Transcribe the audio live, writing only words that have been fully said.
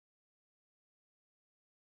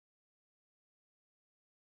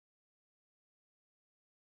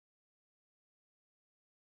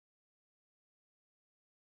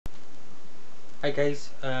Hi guys,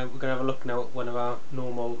 we're going to have a look now at one of our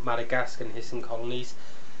normal Madagascan hissing colonies.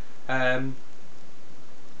 We're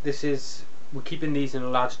keeping these in a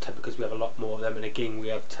large tub because we have a lot more of them, and again we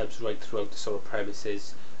have tubs right throughout the sort of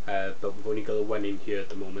premises, but we've only got the one in here at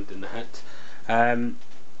the moment in the hut.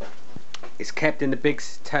 It's kept in the big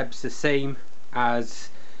tubs the same as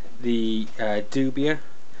the dubia,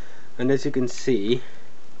 and as you can see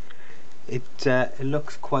it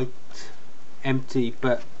looks quite empty,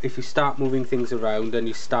 but if you start moving things around and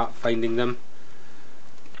you start finding them,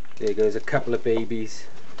 there goes a couple of babies,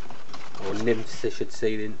 or nymphs I should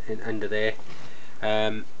say, in under there.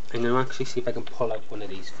 I'm going to actually see if I can pull out one of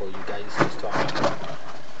these for you guys.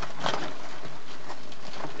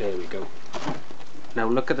 There we go. Now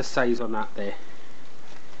look at the size on that there.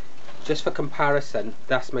 Just for comparison,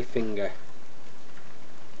 that's my finger.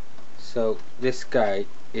 So this guy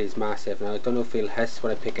is massive. Now I don't know if he'll hiss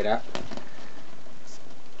when I pick it up.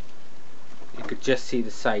 You could just see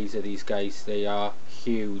the size of these guys. They are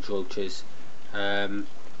huge roaches, and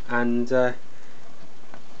they're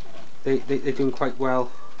doing quite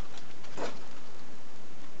well.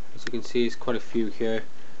 As you can see, there's quite a few here,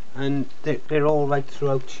 and they're all right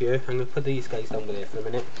throughout here. I'm going to put these guys down there for a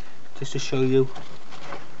minute just to show you.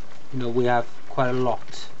 You know, we have quite a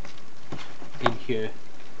lot in here.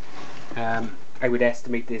 I would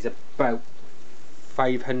estimate there's about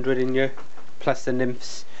 500 in here, plus the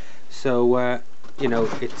nymphs. So you know,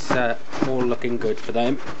 it's all looking good for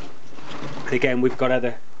them. And again, we've got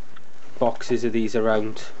other boxes of these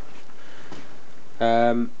around.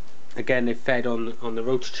 Again, they're fed on the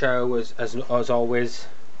roach chow as always,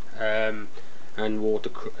 and water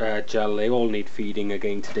gel. They all need feeding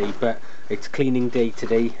again today, but it's cleaning day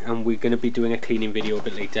today, and we're going to be doing a cleaning video a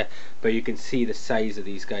bit later. But you can see the size of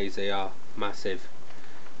these guys. They are massive.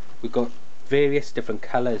 We've got various different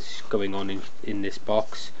colours going on in this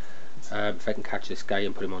box. If I can catch this guy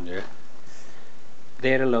and put him on there.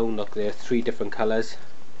 There alone, look, there are 3 different colours.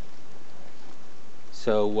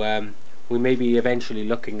 So we may be eventually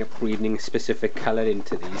looking at breeding a specific colour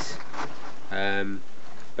into these,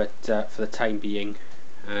 but for the time being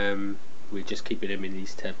we're just keeping them in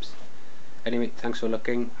these tubs. Anyway, thanks for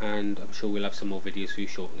looking, and I'm sure we'll have some more videos for you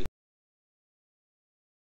shortly.